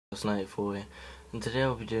94 here, and today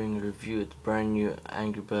I'll be doing a review of the brand new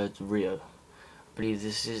Angry Birds Rio. I believe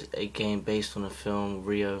this is a game based on a film,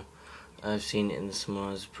 Rio. I've seen it in the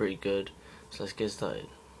cinema, it's pretty good, so let's get started.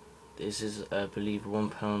 This is, I believe,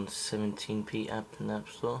 £1.17p app in the App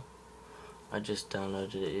Store. I just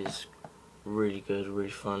downloaded it. It's really good, really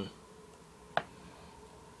fun.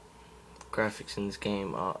 Graphics in this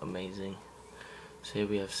game are amazing. So here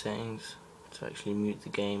we have settings to actually mute the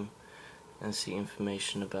game and see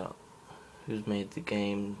information about who's made the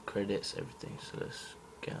game, credits, everything. So let's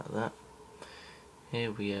get out of that.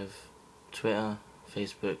 Here we have Twitter,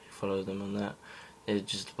 Facebook, follow them on that.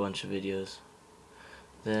 It's just a bunch of videos.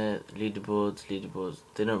 There, leaderboards,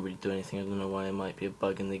 they don't really do anything. I don't know why, it might be a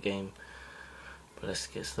bug in the game. But let's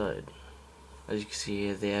get started. As you can see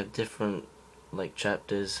here, they have different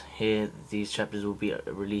chapters. Here, these chapters will be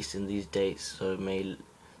released in these dates, so May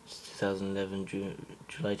 2011,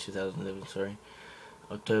 July 2011, sorry,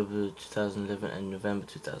 October 2011 and November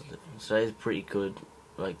 2011. So that is pretty good.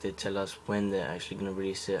 They tell us when they're actually going to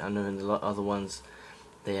release it. I know in the other ones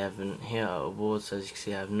they haven't. Here are awards. As you can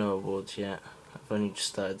see, I have no awards yet. I've only just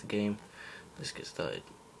started the game. Let's get started.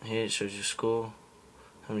 Here it shows your score,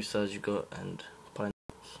 how many stars you got, and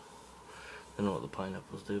pineapples. I don't know what the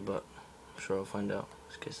pineapples do, but I'm sure I'll find out.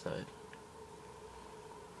 Let's get started.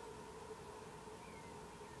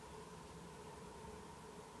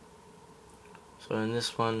 So in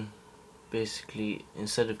this one, basically,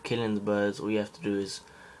 instead of killing the birds, all you have to do is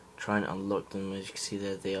try and unlock them. As you can see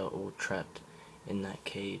there, they are all trapped in that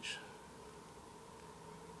cage.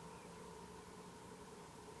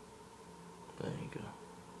 There you go.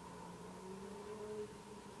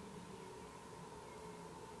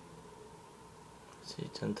 See,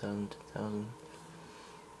 10,000, 10,000.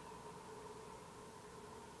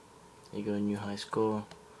 You go new high score.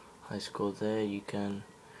 High score there, you can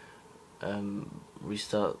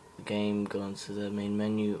restart the game, go onto the main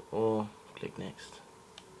menu, or click next.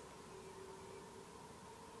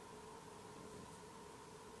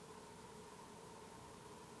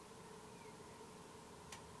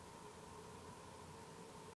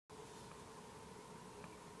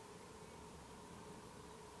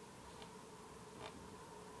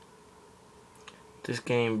 This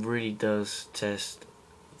game really does test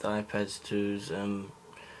the iPad 2's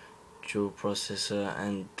dual processor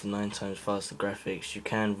and the 9 times faster graphics. You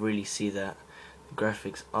can really see that the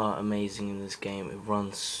graphics are amazing in this game. It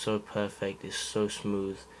runs so perfect, it's so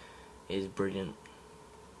smooth, it is brilliant.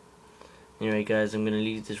 Anyway guys, I'm going to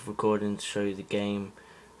leave this recording to show you the game,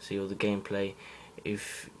 see all the gameplay.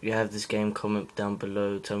 If you have this game, comment down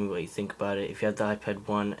below, tell me what you think about it. If you have the iPad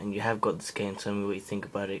 1 and you have got this game, tell me what you think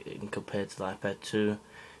about it compared to the iPad 2.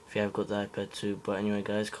 If you have got the iPad 2. But anyway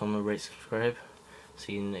guys, comment, rate, subscribe.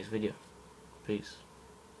 See you in the next video. Peace.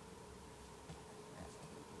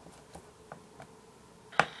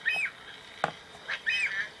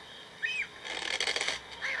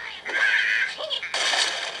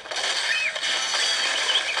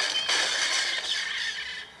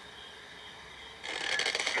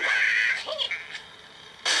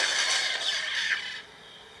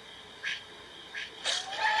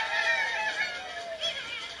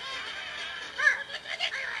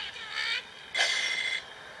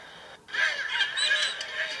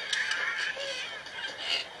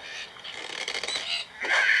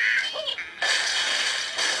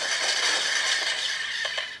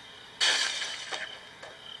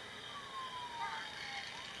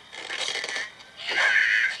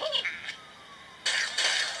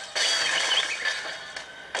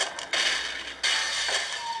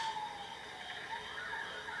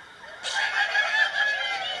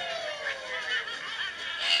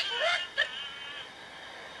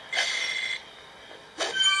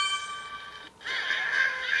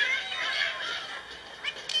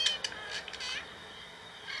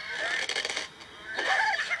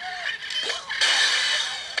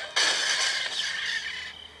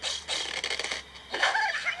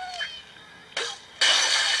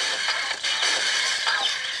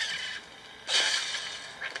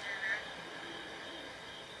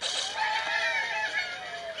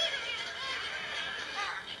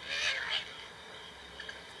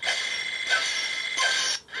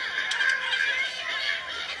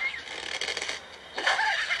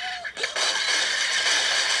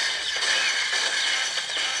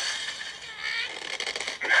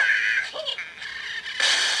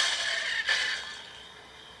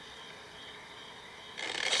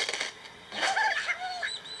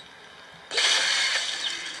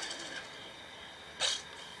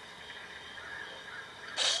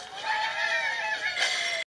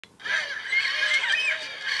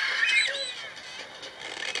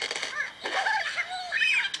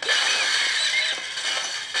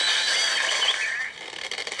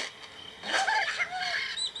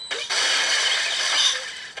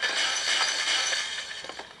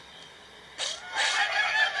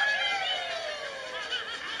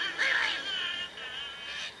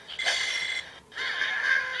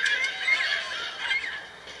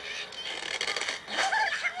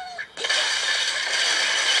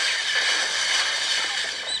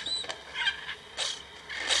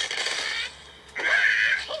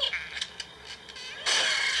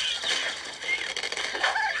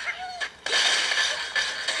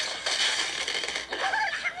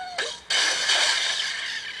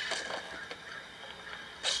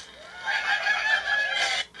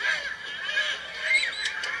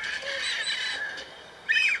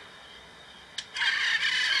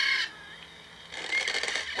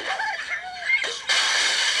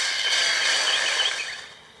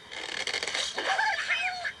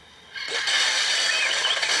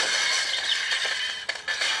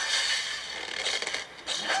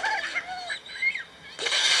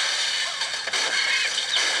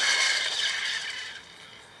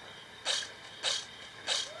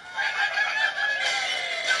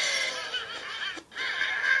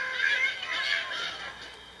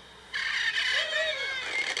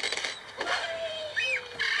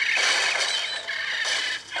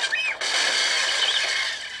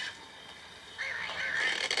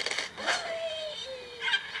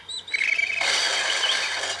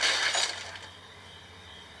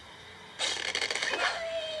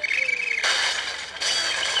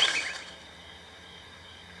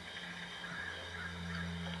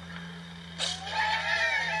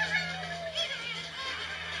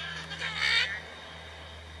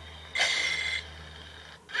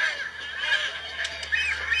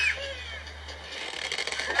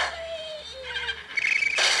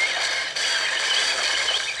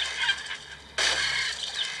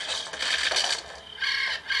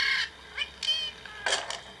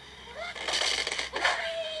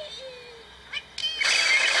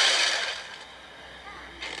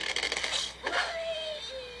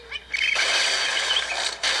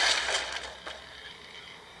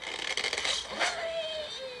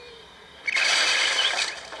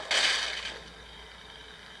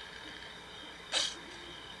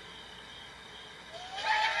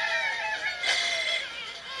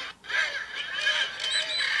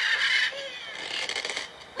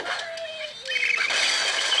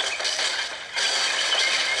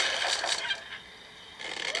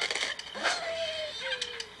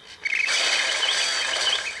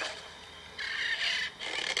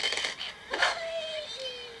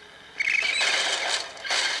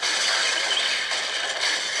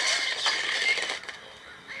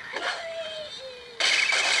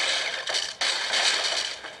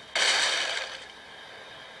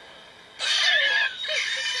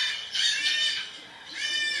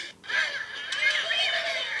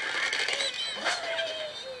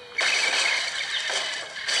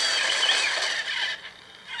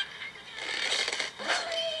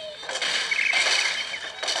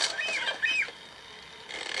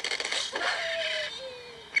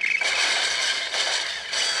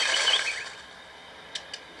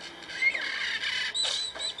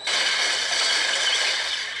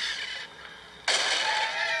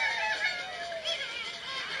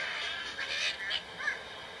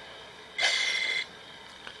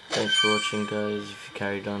 Thanks for watching, guys. If you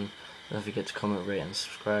carried on, don't forget to comment, rate and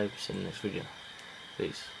subscribe. See you in the next video.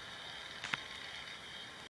 Peace.